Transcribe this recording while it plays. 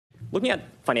Looking at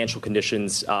financial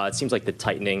conditions, it seems like the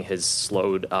tightening has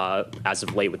slowed as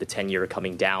of late, with the 10-year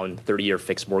coming down, 30-year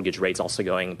fixed mortgage rates also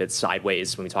going a bit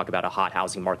sideways when we talk about a hot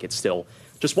housing market still.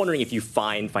 Just wondering if you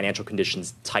find financial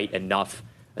conditions tight enough,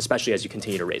 especially as you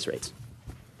continue to raise rates.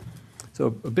 So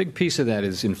a big piece of that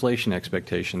is inflation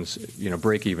expectations,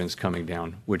 break-evens coming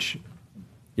down, which,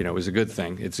 is a good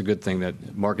thing. It's a good thing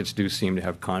that markets do seem to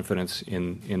have confidence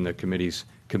in the committee's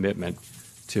commitment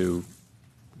to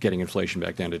getting inflation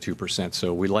back down to 2%.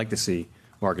 So we'd like to see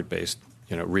market-based,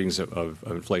 readings of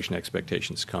inflation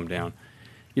expectations come down.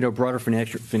 Broader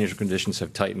financial conditions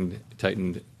have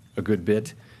tightened a good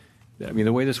bit. I mean,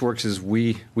 the way this works is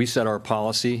we set our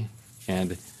policy,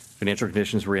 and financial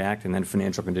conditions react, and then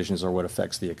financial conditions are what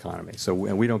affects the economy. So,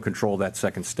 and we don't control that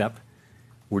second step.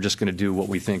 We're just going to do what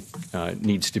we think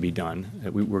needs to be done.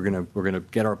 We're going to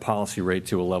get our policy rate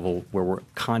to a level where we're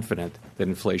confident that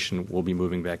inflation will be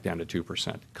moving back down to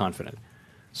 2%. Confident.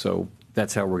 So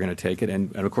that's how we're going to take it.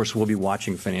 And of course, we'll be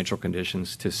watching financial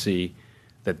conditions to see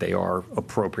that they are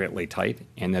appropriately tight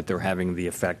and that they're having the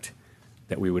effect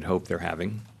that we would hope they're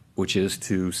having, which is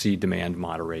to see demand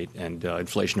moderate and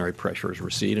inflationary pressures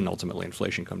recede and ultimately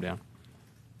inflation come down.